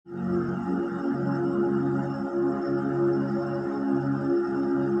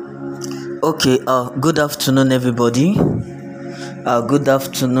Okay, good afternoon, everybody. Good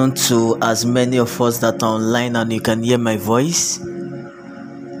afternoon to as many of us that are online and you can hear my voice.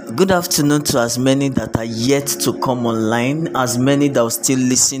 Good afternoon to as many that are yet to come online, as many that will still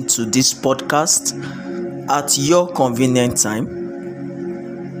listen to this podcast at your convenient time.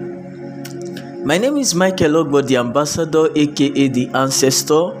 My name is Michael Ogbo, the ambassador, aka the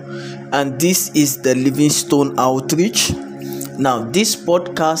ancestor, and this is the Livingstone Outreach. Now, this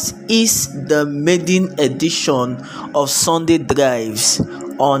podcast is the maiden edition of Sunday Drives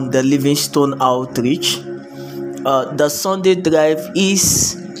on the Livingstone Outreach. The Sunday Drive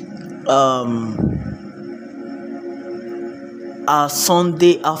is our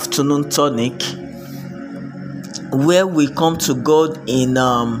Sunday afternoon tonic where we come to God in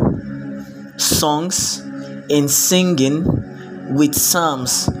songs, in singing, with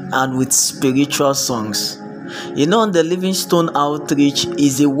psalms, and with spiritual songs. You know, the Livingstone Outreach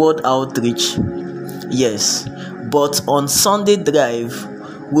is a word outreach, yes, but on Sunday Drive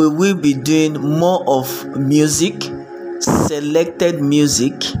we will be doing more of music, selected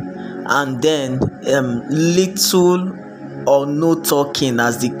music, and then little or no talking,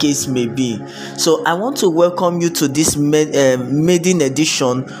 as the case may be. So I want to welcome you to this maiden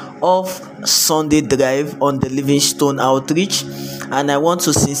edition of Sunday Drive on the Livingstone Outreach, and I want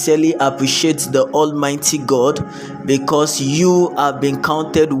to sincerely appreciate the Almighty God because you have been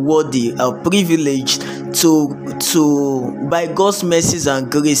counted worthy, a privilege to by God's mercies and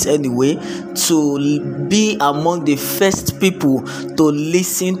grace anyway, to be among the first people to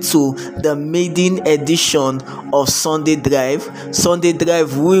listen to the maiden edition of Sunday Drive. Sunday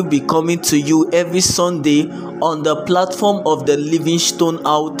Drive will be coming to you every Sunday on the platform of the Livingstone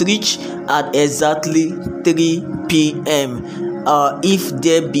Outreach at exactly 3 p.m. If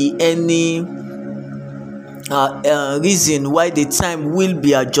there be any reason why the time will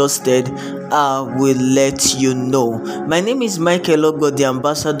be adjusted, I will let you know. My name is Michael Ogbo, the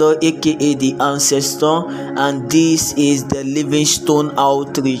ambassador, aka the ancestor, and this is the Livingstone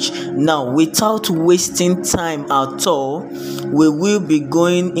Outreach. Now, without wasting time at all, we will be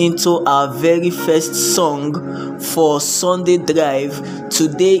going into our very first song for Sunday Drive.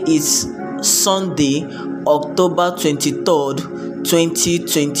 Today is Sunday, October 23rd,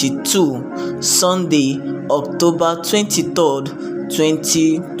 2022. Sunday, October 23rd,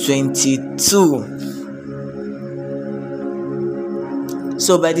 2022.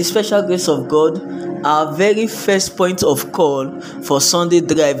 So by the special grace of God, our very first point of call for Sunday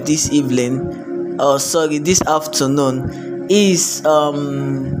Drive this afternoon is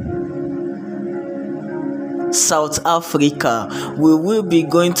South Africa. We will be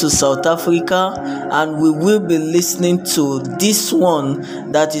going to South Africa and we will be listening to this one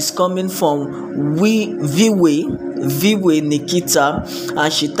that is coming from Viwe Nikita,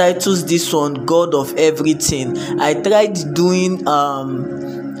 and she titles this one God of Everything. I tried doing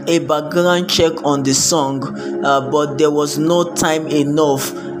a background check on the song, but there was no time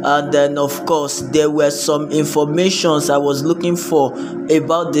enough. And then of course there were some informations I was looking for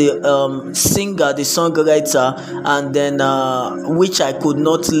about the singer, the songwriter, and then which I could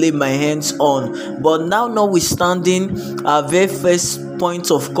not lay my hands on. But now, notwithstanding our very first point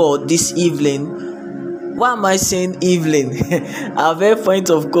of call this evening, why am I saying evening? Our very point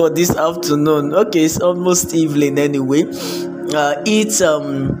of call this afternoon, okay, it's almost evening anyway. It's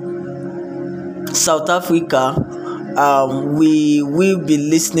South Africa. We will be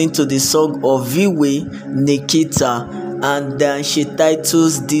listening to the song of Viwe Nikita, and then she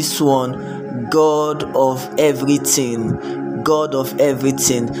titles this one God of Everything. God of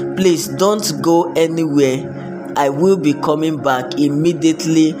Everything. Please don't go anywhere. I will be coming back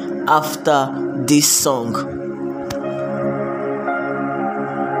immediately after this song.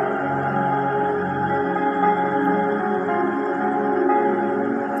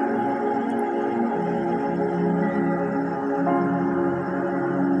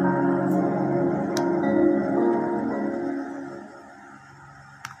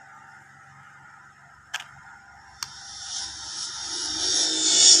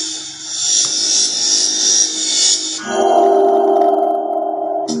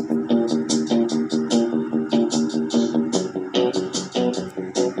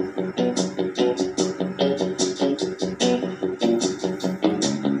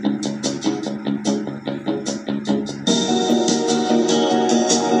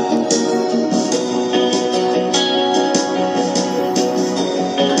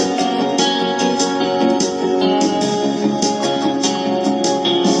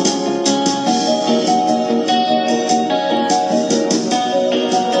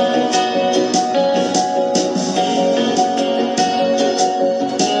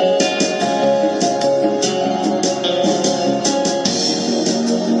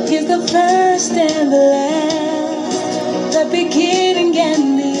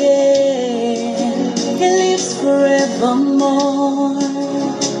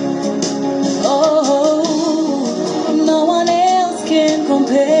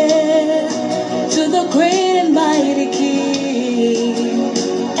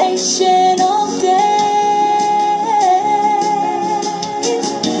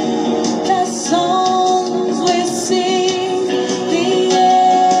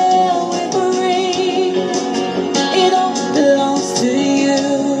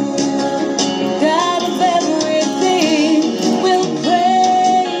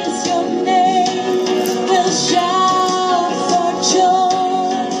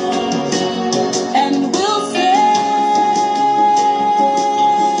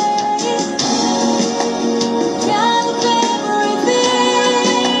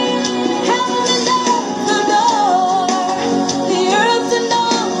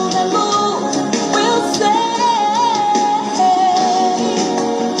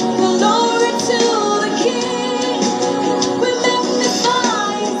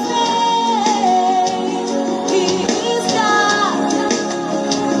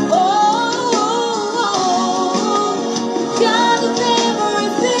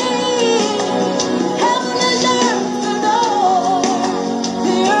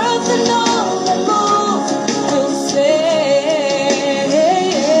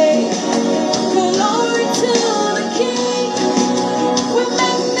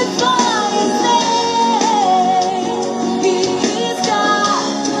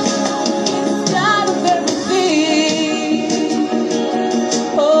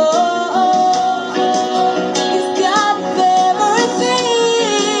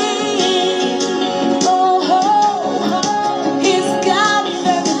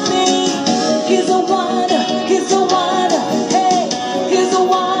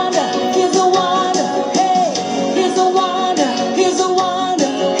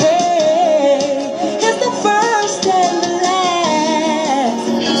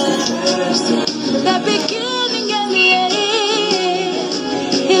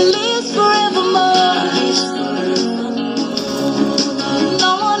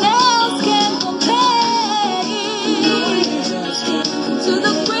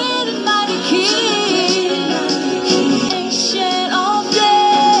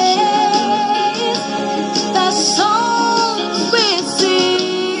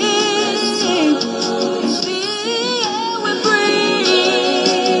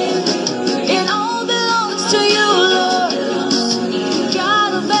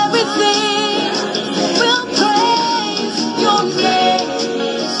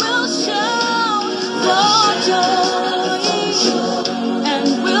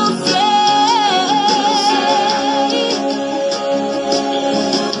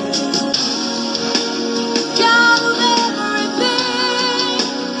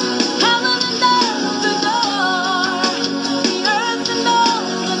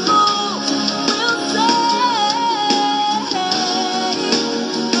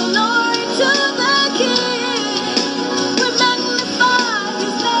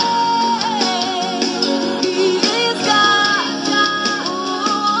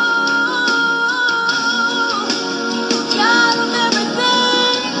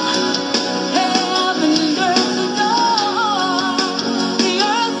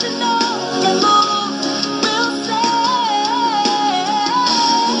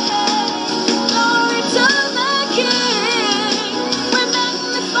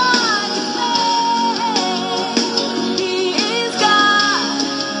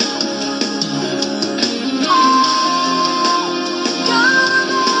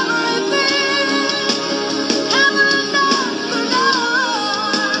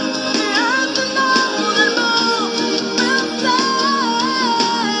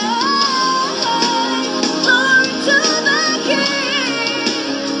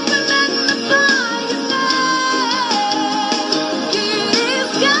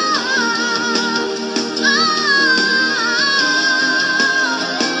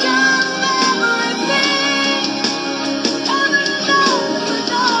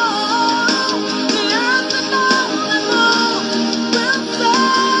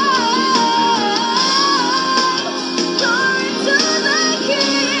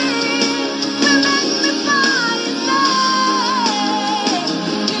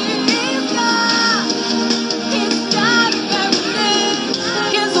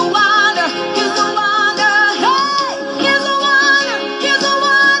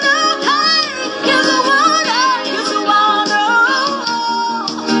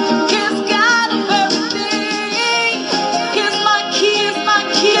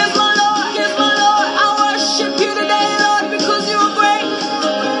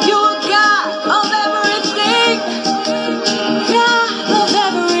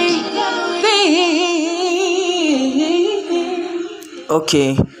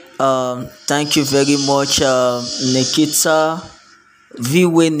 Okay. Thank you very much, Nikita.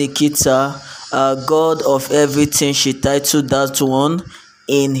 Viwe Nikita, God of everything, she titled that one.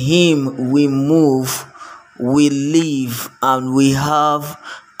 In Him we move, we live, and we have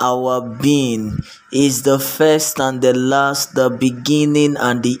our being. He is the first and the last, the beginning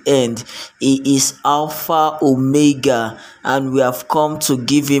and the end. He is Alpha Omega, and we have come to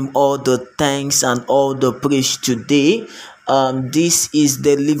give Him all the thanks and all the praise today. This is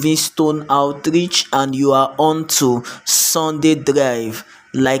the Livingstone Outreach, and you are on to Sunday Drive.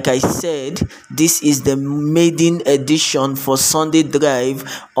 Like I said, this is the maiden edition for Sunday Drive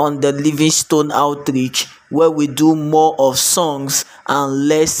on the Livingstone Outreach, where we do more of songs and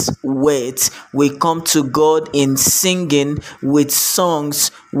less words. We come to God in singing, with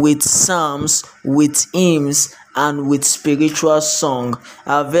songs, with psalms, with hymns, and with spiritual song.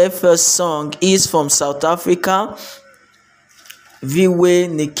 Our very first song is from South Africa. Viwe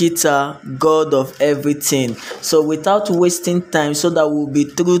Nikita, God of everything. So without wasting time, so that we'll be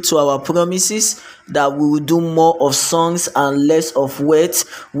true to our promises, that we will do more of songs and less of words,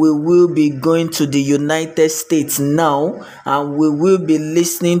 we will be going to the United States now, and we will be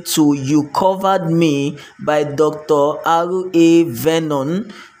listening to You Covered Me by Dr. R.A.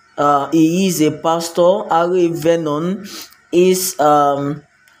 Vernon. He is a pastor. R.A. Vernon is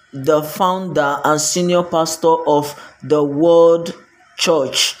the founder and senior pastor of the World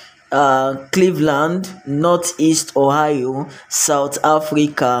Church, Cleveland, Northeast Ohio, South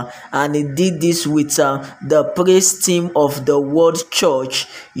Africa, and he did this with the praise team of the World Church,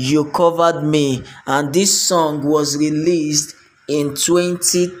 You Covered Me, and this song was released in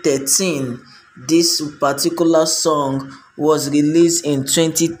 2013. This particular song was released in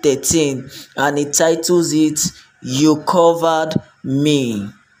 2013, and it titles it You Covered Me.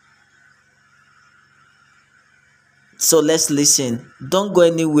 So let's listen. Don't go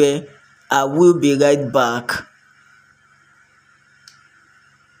anywhere. I will be right back.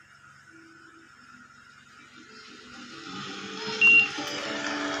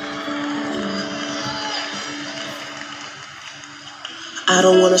 I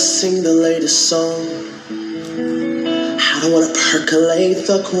don't wanna sing the latest song. I don't wanna percolate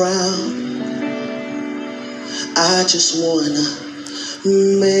the crowd. I just wanna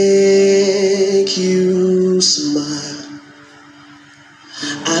make you smile.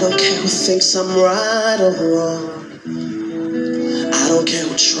 I don't care who thinks I'm right or wrong. I don't care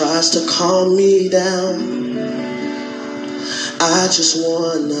who tries to calm me down. I just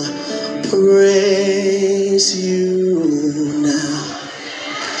wanna praise you now.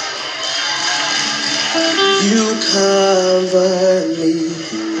 You cover me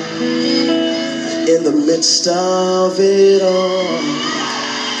in the midst of it all.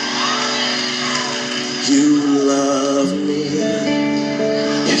 You love me.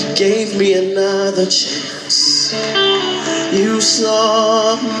 You gave me another chance. You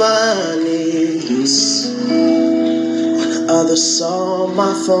saw my needs when others saw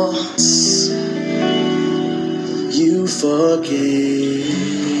my faults. You forgave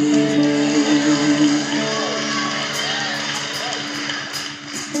me.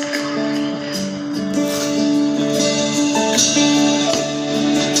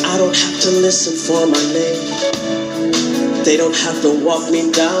 I don't have to listen for my name. They don't have to walk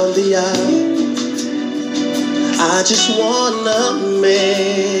me down the aisle. I just wanna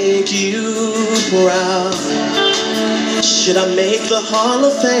make you proud. Should I make the Hall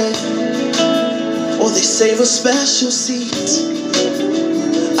of Fame, or they save a special seat?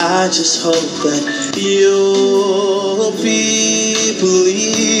 I just hope that you'll be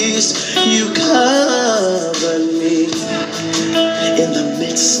pleased. You covered me in the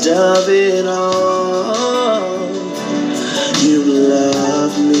midst of it all. You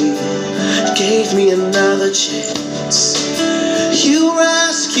love me, gave me another chance. You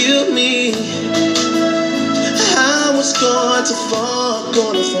rescued me. I was going to fall.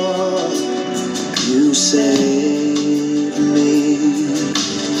 You saved me.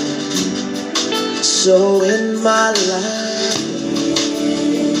 So in my life,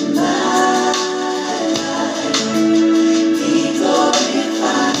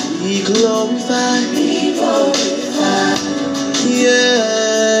 be glorified.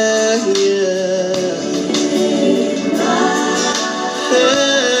 Yeah, yeah.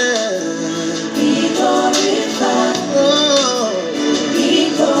 Be glorified. Oh. Be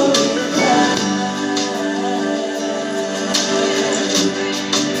glorified.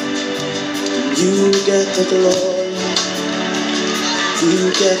 You get the glory. You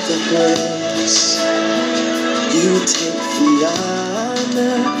get the praise. You take the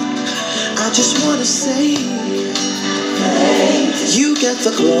honor. I just wanna say You get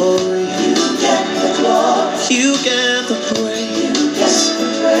the glory. You get the praise.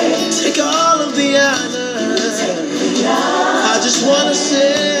 Take all of the honor. I just want to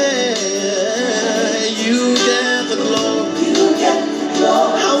say, you get the glory.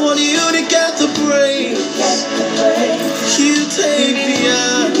 I want you to get the praise. You take the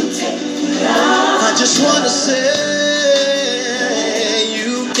honor. I just want to say,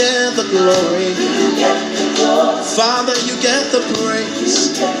 you get the glory. Father, you get the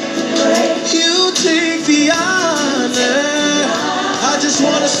praise. You take the honor. I just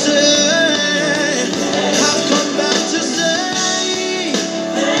want to say, I've come back to say,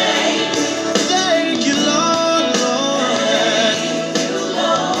 thank you, Lord,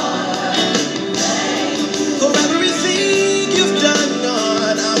 for everything you've done,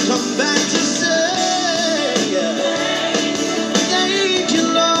 Lord. I've come back to say, thank you,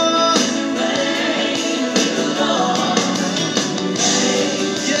 Lord.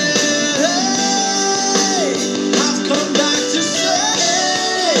 Yeah, I've come back to say,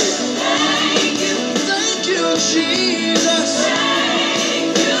 thank you, Jesus.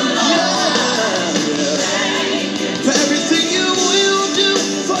 For everything you will do,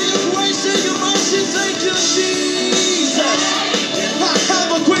 for your grace and your mercy, thank you, Jesus. I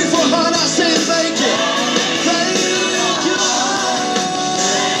have a grateful heart, I say thank you. Thank you, Lord.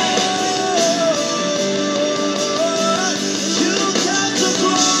 You got the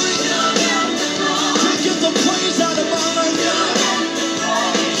glory. We get the praise out of our life.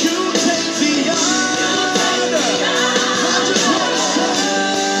 You take the honor. I just want to say,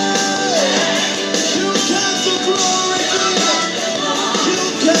 you got the glory. You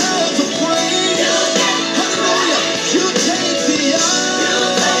got the praise. Hallelujah. You take the honor.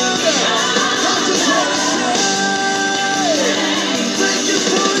 I just want to say, thank you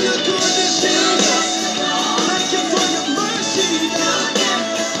for your goodness, Jesus. Thank you for your mercy, God.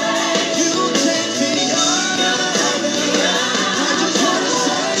 You take the honor. I just want to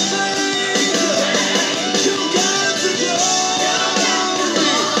say thank you. You got the glory.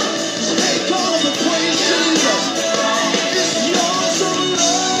 Take all the praise, Jesus. It's yours, oh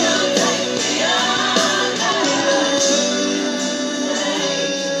Lord.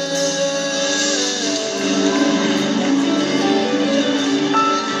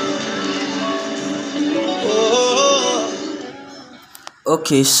 Oh.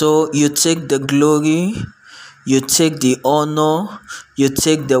 Okay, so you take the glory, you take the honor, you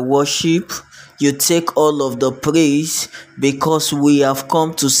take the worship, you take all of the praise because we have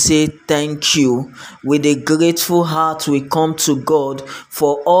come to say thank you. With a grateful heart, we come to God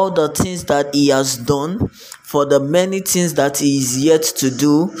for all the things that He has done, for the many things that He is yet to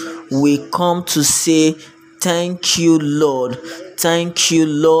do. We come to say thank you, Lord. Thank you,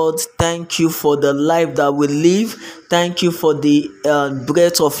 Lord. Thank you for the life that we live. Thank you for the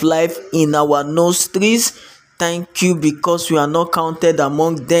breath of life in our nostrils. Thank you because we are not counted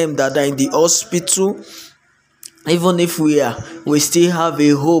among them that are in the hospital. Even if we still have a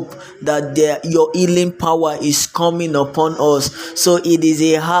hope that your healing power is coming upon us. So it is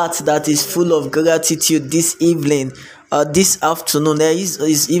a heart that is full of gratitude this evening, this afternoon. There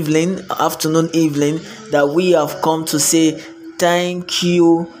is evening that we have come to say thank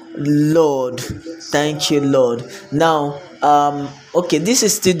you, Lord. Thank you, Lord. Now, okay, this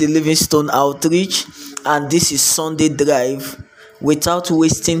is still the Livingstone Outreach, and this is Sunday Drive. Without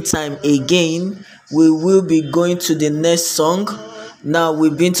wasting time again, we will be going to the next song. Now,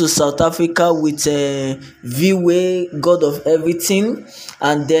 we've been to South Africa with Viwe, God of Everything,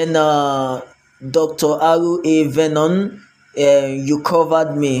 and then Dr. Aru A. Venon, You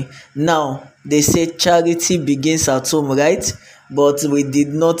Covered Me. Now, they say charity begins at home, right? But we did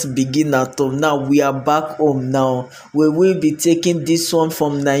not begin at home. Now we are back home. Now we will be taking this one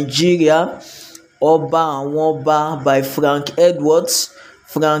from Nigeria, Oba and Woba by Frank Edwards,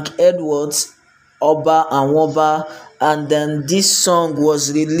 Oba and Woba. And then this song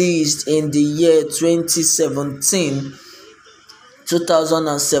was released in the year 2017,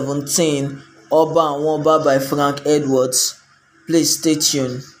 Oba and Woba by Frank Edwards. Please stay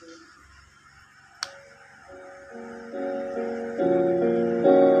tuned.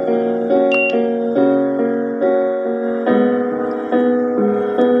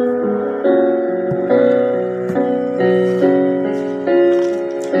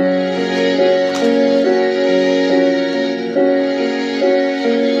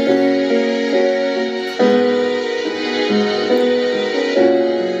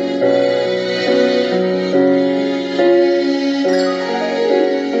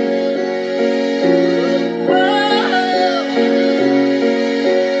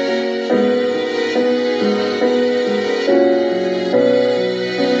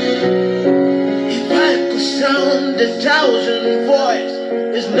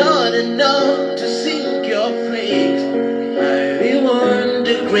 It's not enough to sing your praise. Mighty one,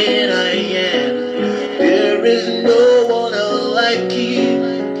 the great I am. There is no one else like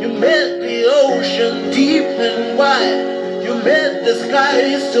you. You made the ocean deep and wide. You made the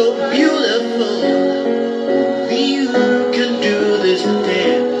sky so beautiful. Only you can do this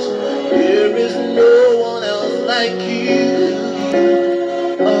dance. There is no one else like you.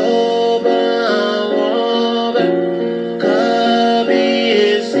 Oba, Oba,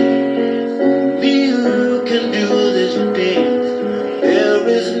 Kabiyesi. Only you can do this dance. There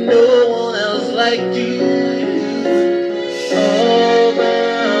is no one else like you. Oba,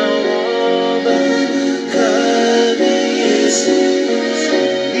 Oba, Kabiyesi.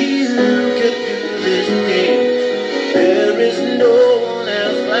 Only you can do this dance. There is no one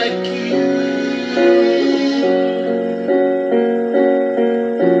else like you.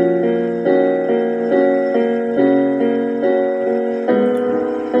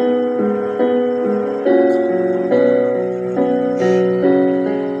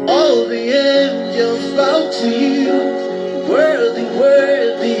 All the angels bow to you. Worthy,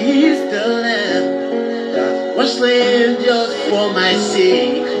 worthy is the Lamb that was slain just for my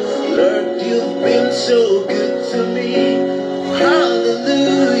sake. Lord, you've been so good to me.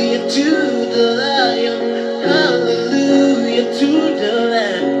 Hallelujah to the Lion. Hallelujah to the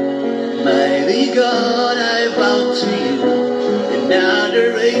Lamb. Mighty God, I bow to you in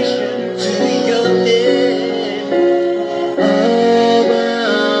adoration to your name. Oba,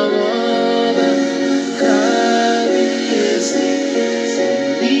 Oba, Kabiyesi.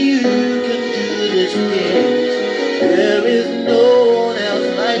 Only you can do this dance. There is no one else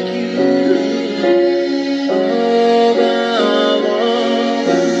like you. Oba,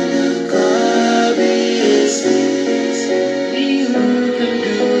 Oba, Kabiyesi. Only you can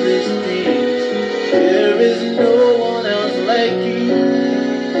do this dance. There is no one else like you.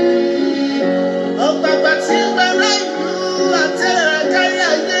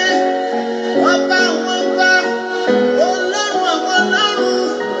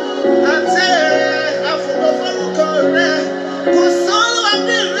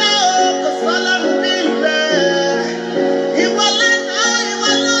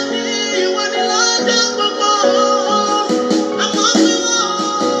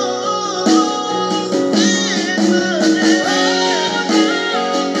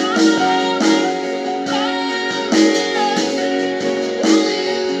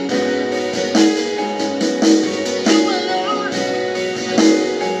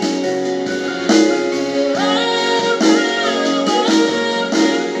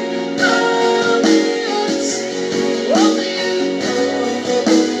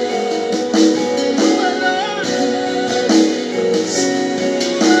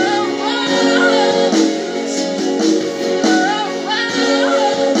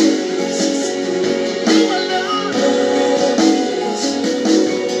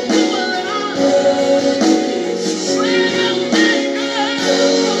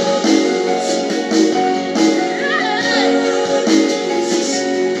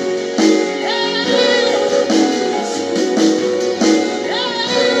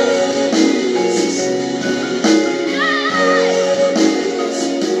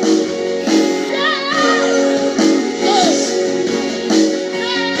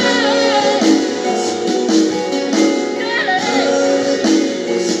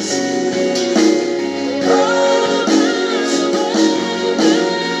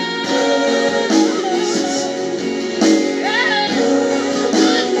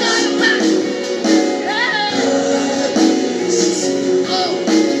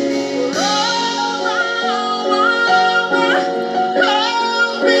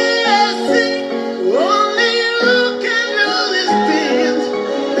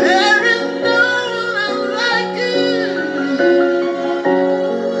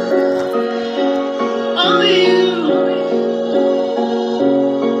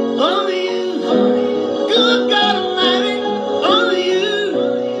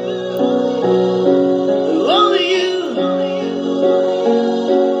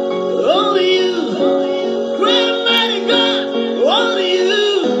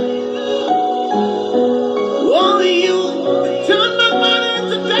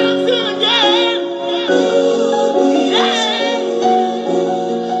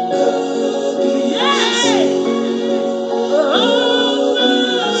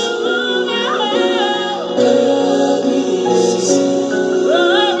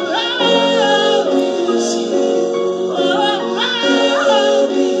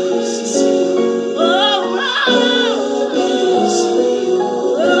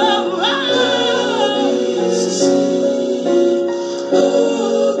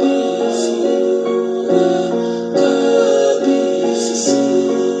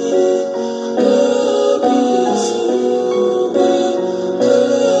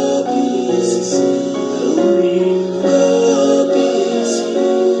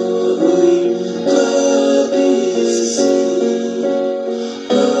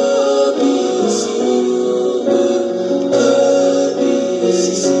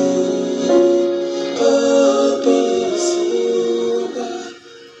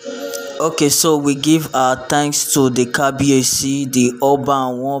 Okay, so we give our thanks to the KBAC, the Oba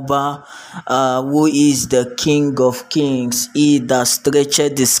and Wamba, who is the King of Kings, he that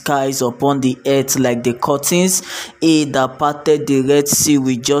stretched the skies upon the earth like the curtains, he that parted the Red Sea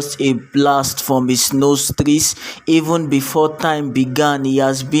with just a blast from his nostrils. Even before time began, he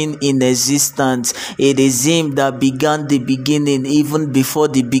has been in existence. It is him that began the beginning, even before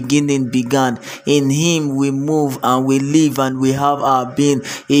the beginning began. In him we move and we live and we have our being.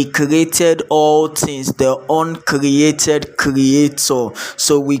 He created all things, the uncreated creator.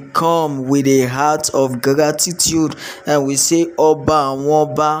 So we come with a heart of gratitude and we say, Oba and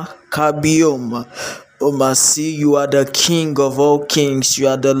Wamba, Kabioma. Omasi, you are the King of all kings, you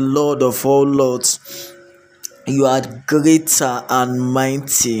are the Lord of all lords. You are greater and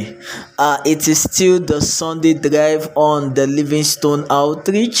mighty. It is still the Sunday drive on the Livingstone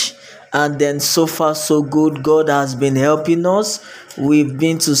Outreach, and then so far so good. God has been helping us. We've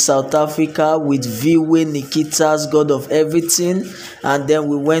been to South Africa with Viwe Nikita's God of Everything, and then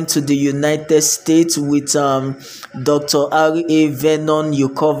we went to the United States with Dr. R.A. Vernon, You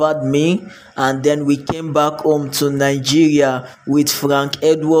Covered Me, and then we came back home to Nigeria with Frank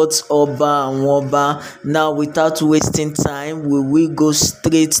Edwards, Oba and Wamba. Now, without wasting time, we will go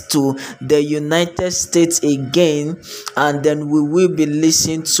straight to the United States again, and then we will be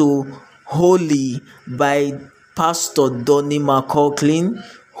listening to Holy by Pastor Donnie McCaulin.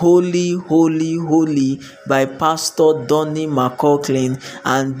 Holy, Holy, Holy by Pastor Donnie McCaulin,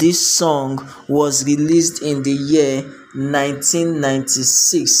 and this song was released in the year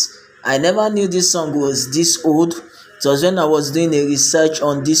 1996. I never knew this song was this old. It was when I was doing a research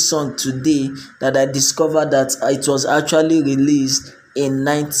on this song today that I discovered that it was actually released in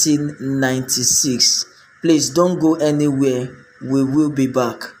 1996. Please don't go anywhere. We will be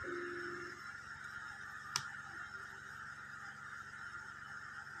back.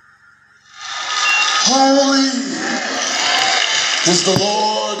 Holy is the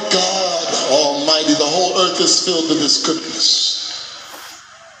Lord God Almighty. The whole earth is filled with His goodness.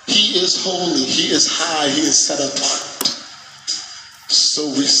 He is holy, He is high, He is set apart. So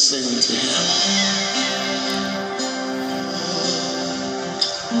we sing to Him.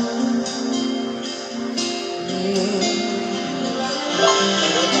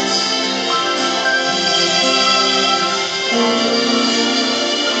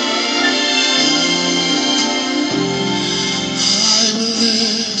 I will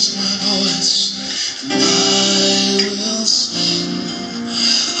lift my voice and I will sing.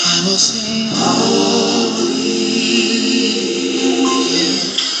 I will sing holy,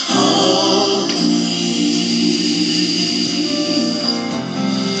 holy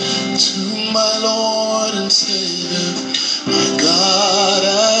to my Lord and Savior, my God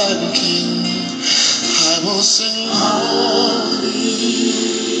and King. I will sing holy,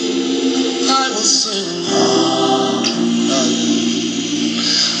 I will sing holy.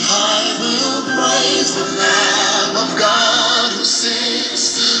 I will praise the Lamb of God who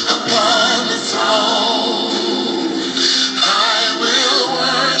sits upon the throne. I will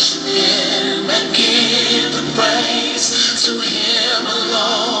worship Him and give the praise to Him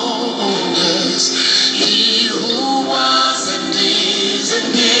alone. Yes, He who was and is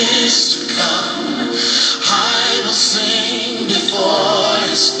to come. I will sing before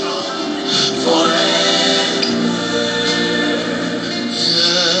His throne forever.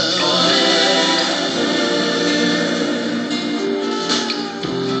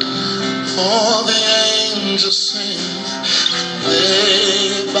 All the angels sing, and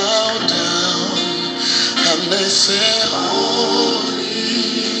they bow down, and they say, holy,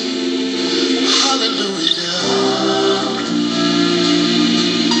 hallelujah.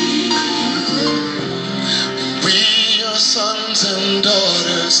 We, your sons and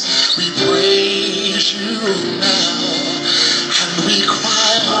daughters, we praise you now, and we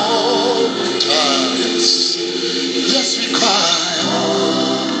cry, holy. Yes, yes, we cry,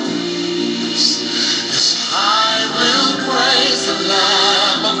 holy. I will praise the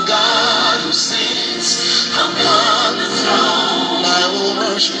Lamb of God who sits upon the throne. I will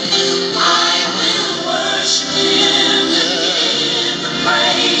worship Him. I will worship Him and give the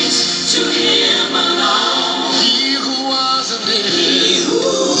praise to Him alone. He who was and is. He who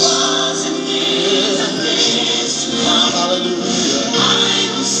was and is.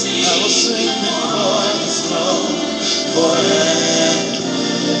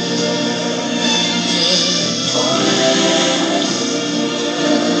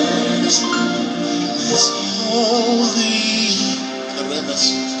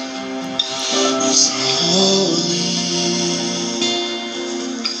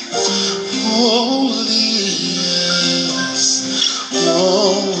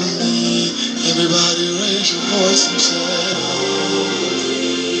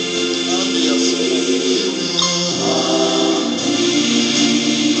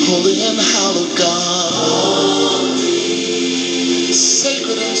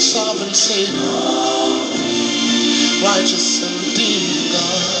 Sacred and sovereign Savior, righteous and redeeming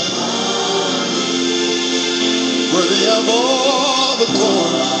God, worthy of all the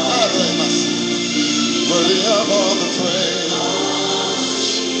glory, worthy of all the praise.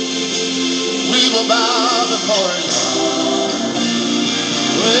 We will bow before you.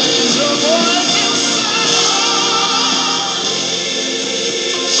 Raise your voice and sing.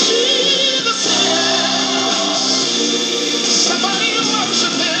 Jesus is. Somebody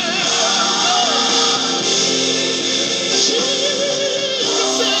worship him.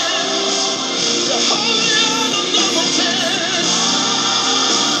 Jesus is the holy and omnipotent,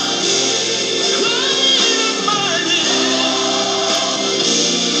 great and mighty,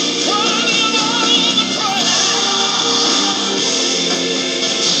 worthy of all the praise.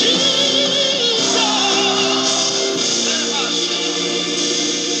 Jesus,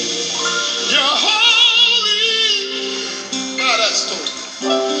 you're holy. God, that's true.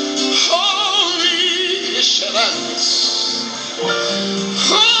 Holy Shaddai.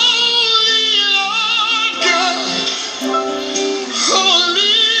 Holy Lord God.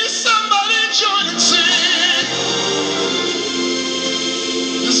 Holy, somebody join and sing.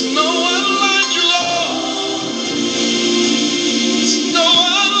 There's no one like you, Lord. There's no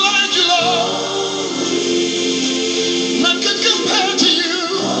one like you, Lord. None can compare to you.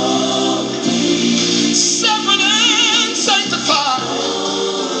 Separate and sanctified.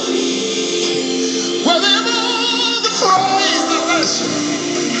 Worthy of all the praise, the worship.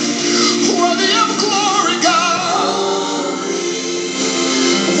 Worthy of glory, God.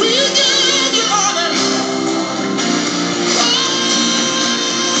 We give you honor.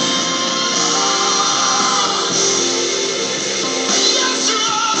 Yes, you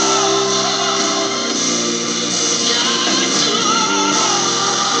are. Yes, you are.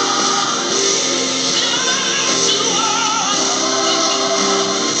 Yes, you are.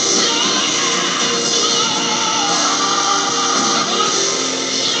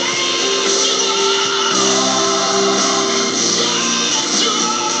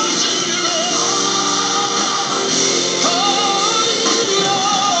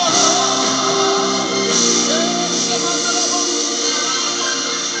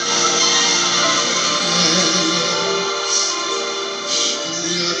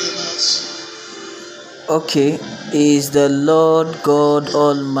 Okay, is the Lord God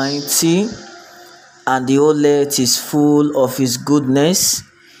Almighty, and the whole earth is full of His goodness.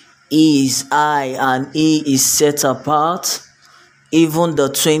 He is high and He is set apart. Even the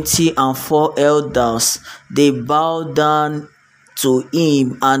 24 elders, they bow down to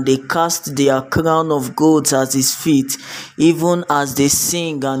Him, and they cast their crown of gold at His feet, even as they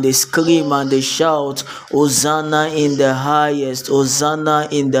sing and they scream and they shout, Hosanna in the highest, Hosanna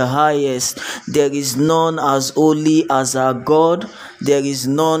in the highest. There is none as holy as our God. There is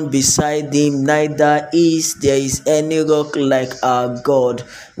none beside Him, neither is there any rock like our God.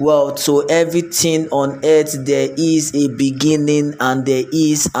 Well, to everything on earth there is a beginning and there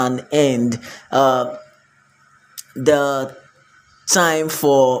is an end. The time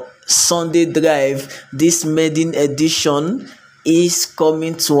for Sunday Drive, this maiden edition, is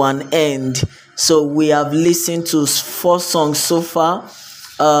coming to an end. So we have listened to 4 songs so far.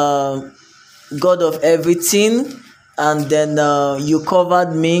 God of Everything, and then You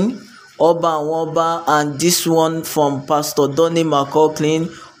Covered Me, Oba and Oba, and this one from Pastor Donnie McCauley,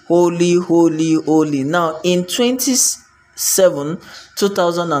 Holy, Holy, Holy. Now in 2007,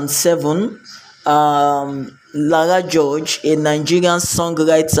 Lara George, a Nigerian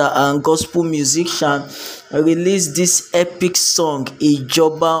songwriter and gospel musician, released this epic song,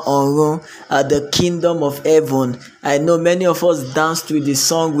 Ijoba Orun, at the Kingdom of Heaven. I know many of us danced with the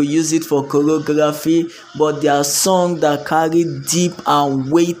song, we use it for choreography, but there are songs that carry deep and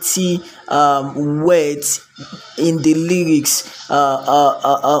weighty words in the lyrics,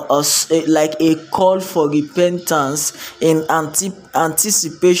 like a call for repentance in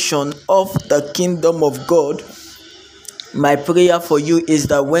anticipation of the kingdom of God. My prayer for you is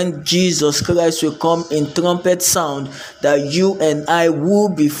that when Jesus Christ will come in trumpet sound, that you and I will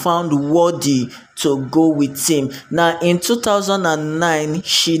be found worthy to go with Him. Now in 2009,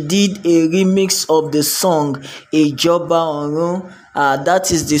 she did a remix of the song Ijoba Orun.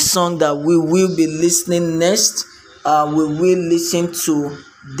 That is the song that we will be listening next. We will listen to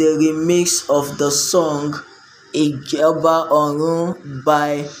the remix of the song Ijoba Orun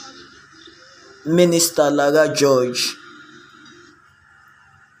by Minister Lara George.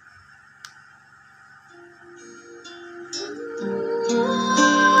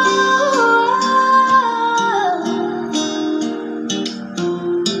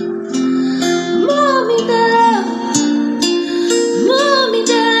 Mommy,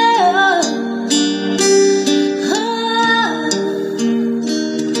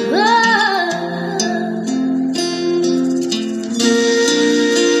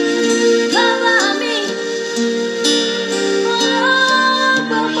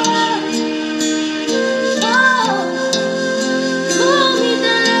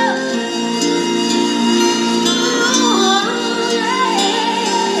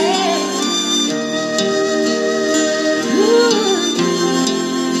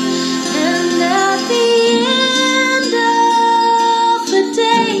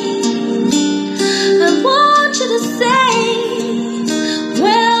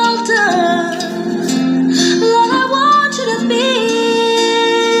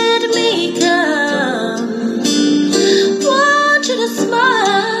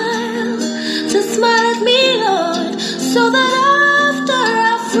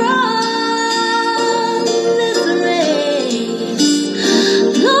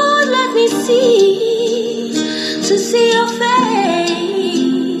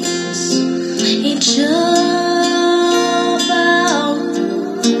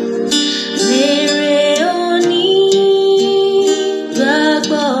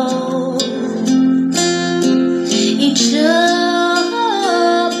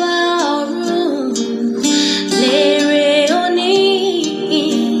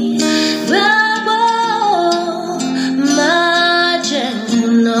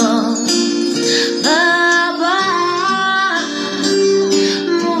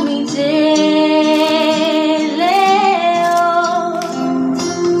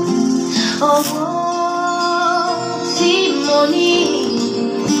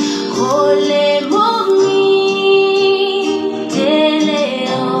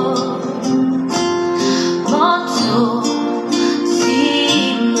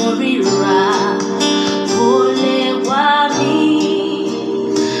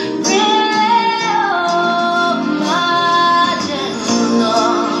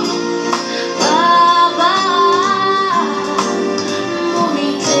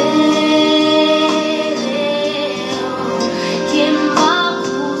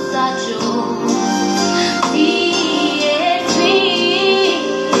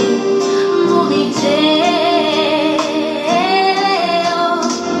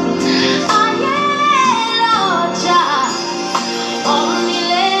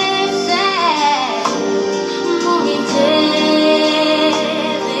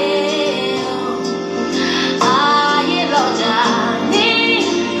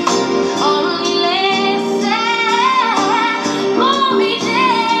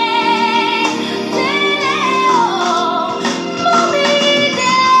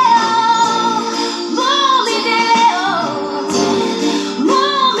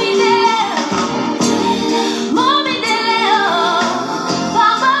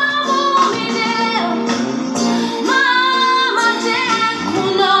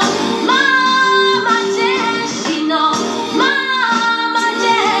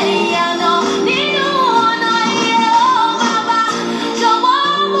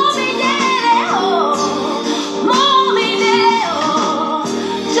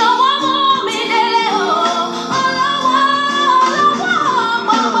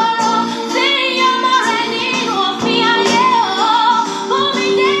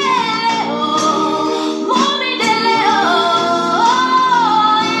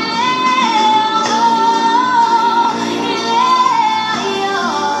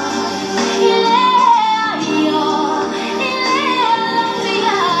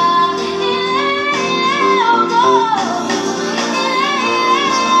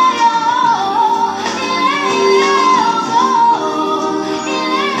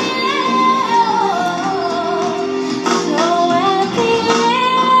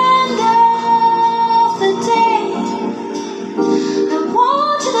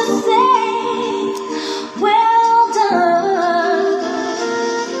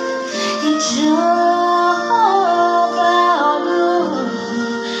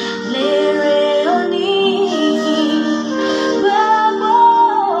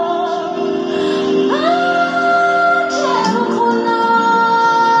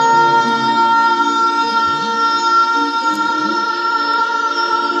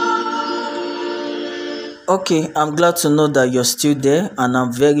 Okay, I'm glad to know that you're still there, and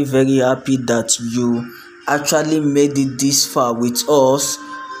I'm very, very happy that you actually made it this far with us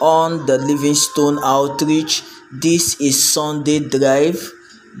on the Livingstone Outreach. This is Sunday Drive.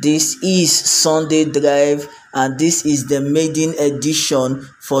 This is Sunday Drive, and this is the maiden edition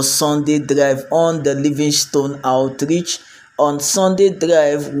for Sunday Drive on the Livingstone Outreach. On Sunday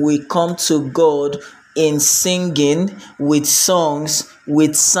Drive, we come to God in singing, with songs,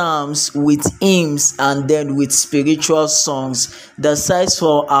 with psalms, with hymns, and then with spiritual songs. The size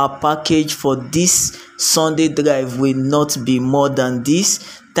for our package for this Sunday Drive will not be more than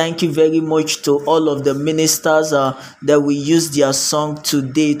this. Thank you very much to all of the ministers that we use their song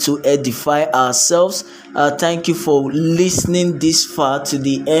today to edify ourselves. Thank you for listening this far to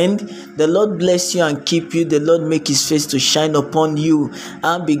the end. The Lord bless you and keep you. The Lord make his face to shine upon you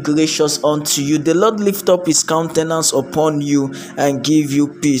and be gracious unto you. The Lord lift up his countenance upon you and give you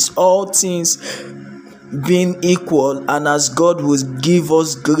peace. All things being equal, and as God will give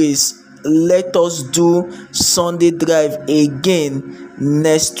us grace, let us do Sunday Drive again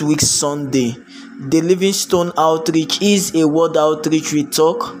next week Sunday. The Livingstone Outreach is a word outreach. We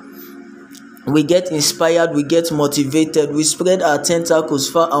talk, we get inspired, we get motivated, we spread our tentacles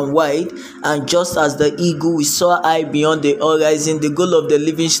far and wide, and just as the eagle, we soar high beyond the horizon. The goal of the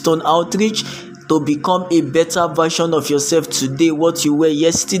Livingstone Outreach to become a better version of yourself today, what you were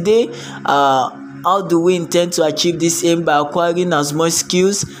yesterday. How do we intend to achieve this aim? By acquiring as much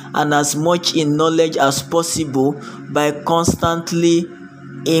skills and as much in knowledge as possible, by constantly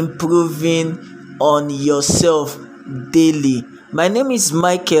improving on yourself daily. My name is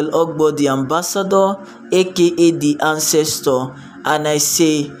Michael Ogbo, the ambassador, aka the ancestor, and I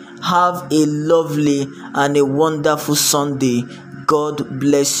say, have a lovely and a wonderful Sunday. God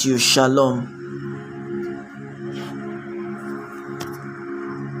bless you. Shalom.